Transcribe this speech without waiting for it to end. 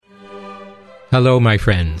Hello, my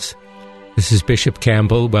friends. This is Bishop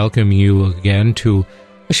Campbell welcoming you again to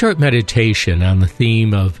a short meditation on the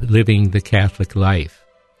theme of living the Catholic life.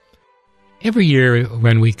 Every year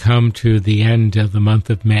when we come to the end of the month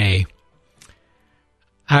of May,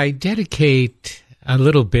 I dedicate a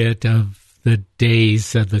little bit of the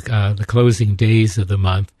days of the closing days of the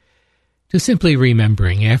month to simply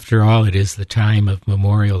remembering. After all, it is the time of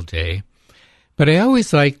Memorial Day. But I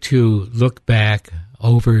always like to look back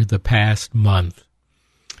over the past month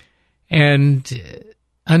and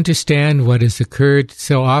understand what has occurred.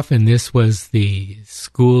 So often this was the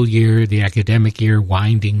school year, the academic year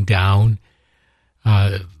winding down,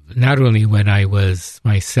 not only when I was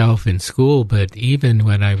myself in school, but even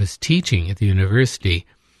when I was teaching at the university.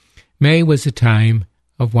 May was a time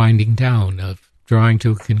of winding down, of drawing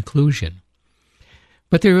to a conclusion.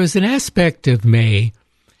 But there was an aspect of May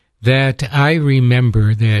that I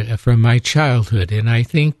remember that from my childhood, and I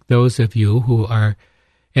think those of you who are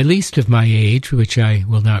at least of my age, which I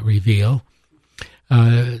will not reveal,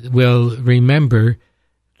 will remember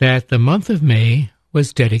that the month of May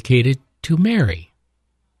was dedicated to Mary.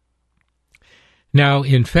 Now,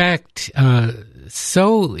 in fact,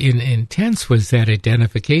 so intense was that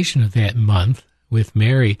identification of that month with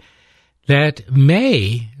Mary that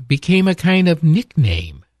May became a kind of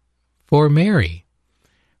nickname for Mary.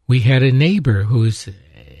 We had a neighbor whose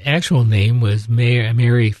actual name was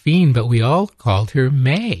Mary Feen, but we all called her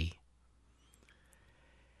May.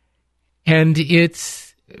 And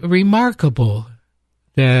it's remarkable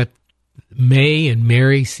that May and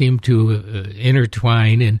Mary seem to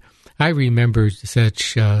intertwine, and I remember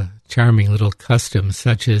such charming little customs,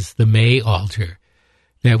 such as the May altar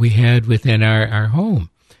that we had within our home,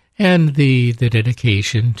 and the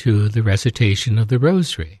dedication to the recitation of the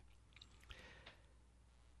Rosary.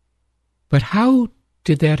 But how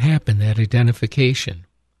did that happen, that identification?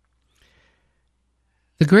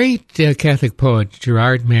 The great Catholic poet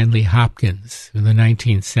Gerard Manley Hopkins in the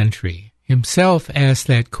 19th century himself asked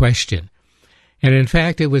that question. And in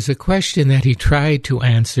fact, it was a question that he tried to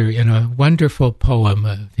answer in a wonderful poem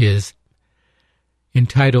of his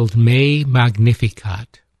entitled Me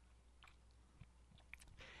Magnificat.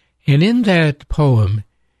 And in that poem,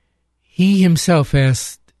 he himself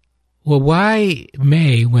asked, well, why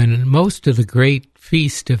May when most of the great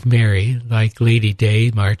feast of Mary, like Lady Day,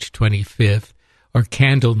 March 25th, or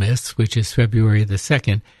Candlemas, which is February the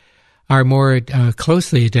 2nd, are more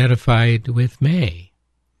closely identified with May?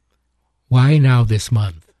 Why now this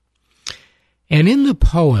month? And in the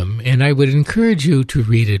poem, and I would encourage you to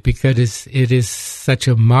read it because it is such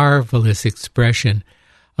a marvelous expression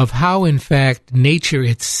of how, in fact, nature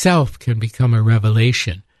itself can become a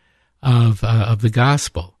revelation of the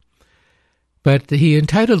gospel. But he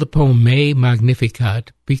entitled the poem Me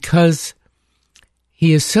Magnificat because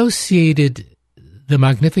he associated the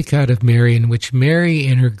Magnificat of Mary, in which Mary,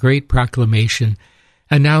 in her great proclamation,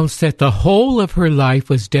 announced that the whole of her life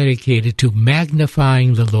was dedicated to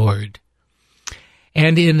magnifying the Lord.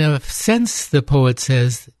 And in a sense, the poet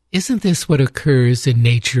says, isn't this what occurs in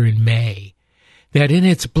nature in May? That in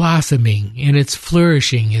its blossoming, in its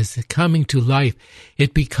flourishing, as it coming to life,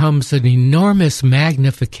 it becomes an enormous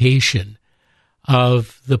magnification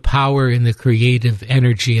of the power and the creative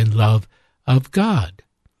energy and love of God.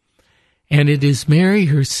 And it is Mary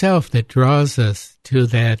herself that draws us to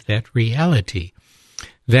that reality,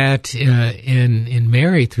 that in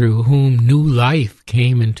Mary, through whom new life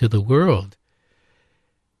came into the world,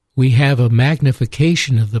 we have a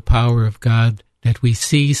magnification of the power of God that we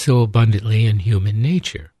see so abundantly in human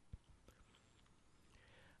nature.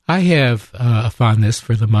 I have a fondness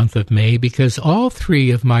for the month of May because all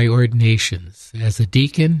three of my ordinations, as a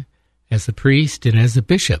deacon, as a priest, and as a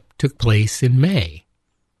bishop, took place in May.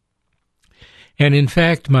 And in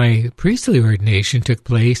fact, my priestly ordination took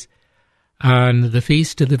place on the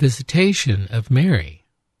Feast of the Visitation of Mary.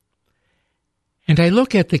 And I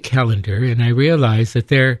look at the calendar and I realize that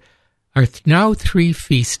there are now 3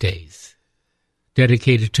 feast days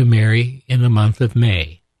dedicated to Mary in the month of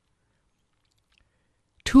May.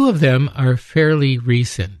 2 of them are fairly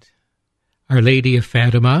recent. Our Lady of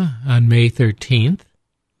Fatima on May 13th,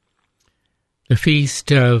 the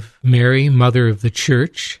Feast of Mary, Mother of the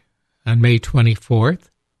Church, on May 24th,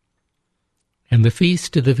 and the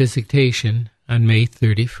Feast of the Visitation on May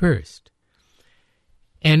 31st.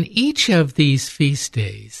 And each of these feast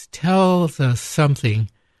days tells us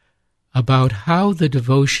something about how the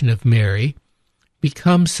devotion of Mary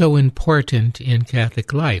becomes so important in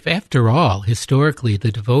Catholic life. After all, historically,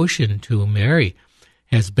 the devotion to Mary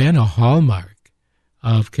has been a hallmark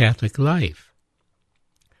of Catholic life.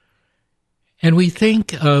 And we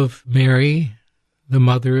think of Mary, the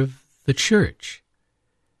mother of the Church.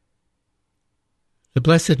 The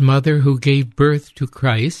Blessed Mother who gave birth to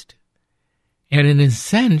Christ, and in a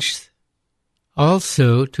sense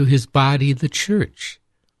also to his body, the Church.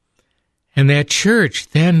 And that Church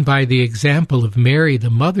then, by the example of Mary, the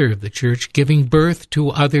Mother of the Church, giving birth to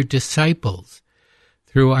other disciples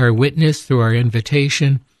through our witness, through our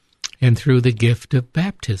invitation, and through the gift of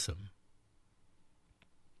baptism.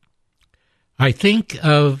 I think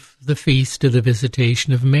of the Feast of the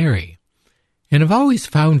Visitation of Mary, and I've always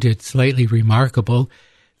found it slightly remarkable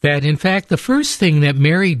that, in fact, the first thing that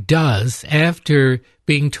Mary does after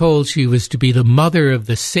being told she was to be the mother of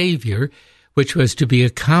the Savior, which was to be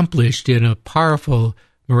accomplished in a powerful,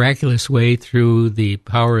 miraculous way through the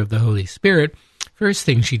power of the Holy Spirit, first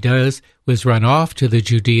thing she does was run off to the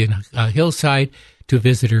Judean hillside to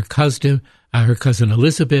visit her cousin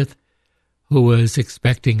Elizabeth, who was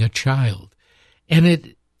expecting a child. And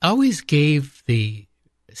it always gave the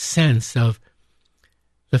sense of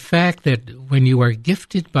the fact that when you are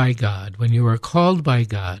gifted by God, when you are called by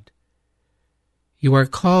God, you are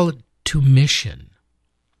called to mission.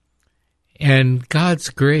 And God's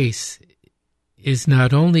grace is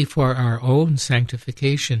not only for our own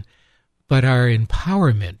sanctification, but our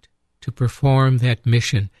empowerment to perform that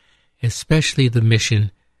mission, especially the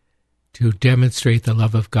mission to demonstrate the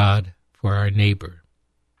love of God for our neighbor.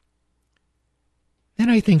 Then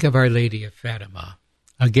I think of Our Lady of Fatima,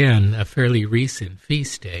 again, a fairly recent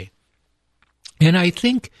feast day. And I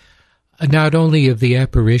think not only of the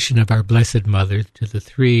apparition of our Blessed Mother to the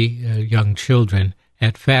three young children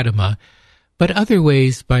at Fatima, but other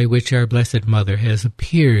ways by which our Blessed Mother has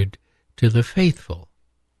appeared to the faithful.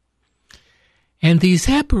 And these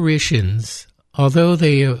apparitions, although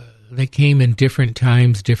they came in different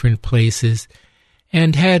times, different places,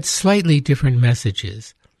 and had slightly different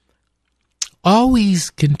messages,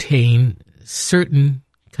 always contain certain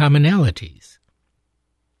commonalities.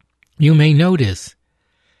 You may notice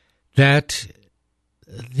that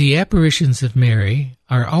the apparitions of Mary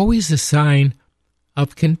are always a sign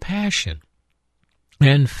of compassion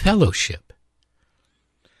and fellowship.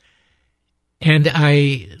 And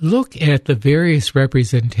I look at the various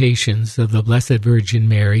representations of the Blessed Virgin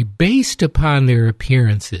Mary based upon their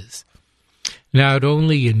appearances, not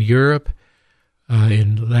only in Europe,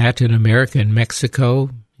 in Latin America and Mexico,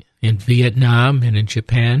 in Vietnam and in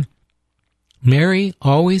Japan. Mary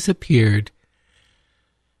always appeared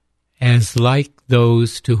as like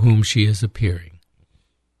those to whom she is appearing.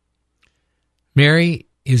 Mary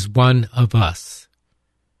is one of us.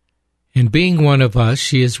 And being one of us,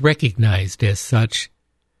 she is recognized as such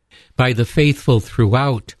by the faithful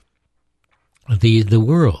throughout the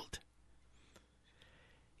world.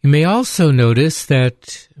 You may also notice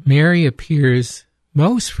that Mary appears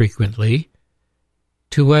most frequently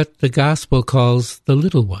to what the Gospel calls the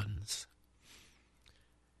little ones.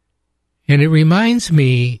 And it reminds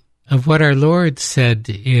me of what our Lord said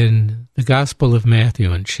in the Gospel of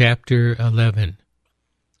Matthew in chapter 11,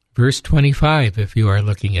 verse 25, if you are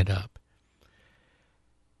looking it up.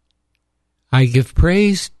 I give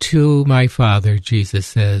praise to my Father, Jesus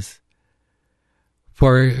says,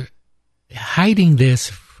 for hiding this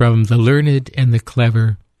from the learned and the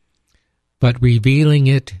clever, but revealing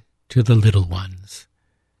it to the little ones.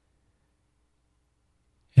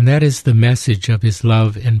 And that is the message of his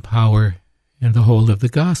love and power and the whole of the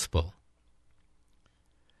gospel.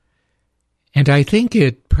 And I think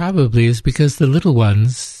it probably is because the little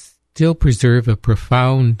ones still preserve a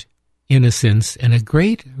profound innocence and a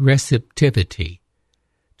great receptivity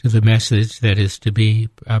to the message that is to be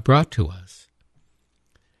brought to us.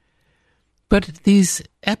 But these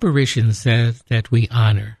apparitions that we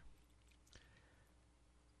honor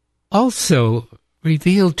also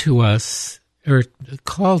reveal to us, or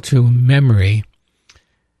call to memory,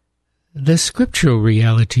 the scriptural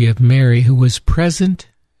reality of Mary, who was present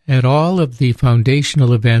at all of the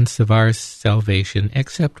foundational events of our salvation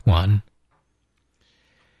except one.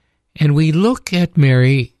 And we look at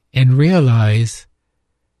Mary and realize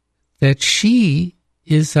that she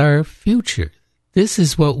is our future. This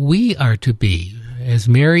is what we are to be. As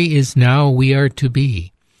Mary is now, we are to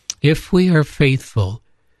be. If we are faithful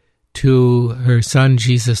to her Son,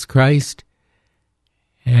 Jesus Christ,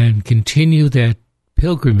 and continue that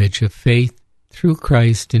pilgrimage of faith through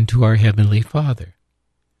Christ into our Heavenly Father.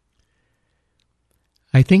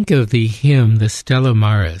 I think of the hymn, the Stella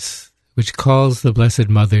Maris, which calls the Blessed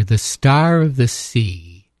Mother the star of the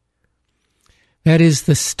sea. That is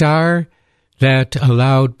the star that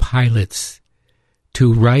allowed pilots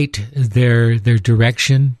to right their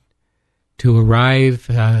direction, to arrive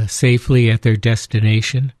safely at their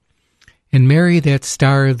destination. And Mary, that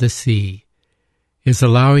star of the sea, is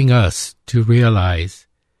allowing us to realize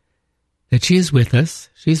that she is with us,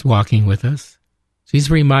 she's walking with us, she's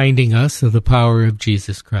reminding us of the power of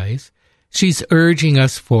Jesus Christ, she's urging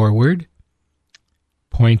us forward,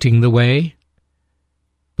 pointing the way,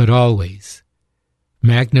 but always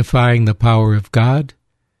magnifying the power of God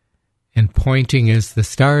and pointing as the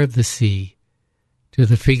star of the sea to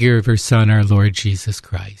the figure of her Son, our Lord Jesus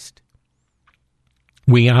Christ.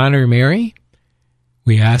 We honor Mary.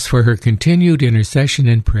 We ask for her continued intercession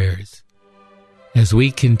and prayers as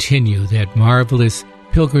we continue that marvelous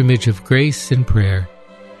pilgrimage of grace and prayer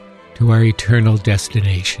to our eternal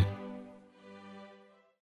destination.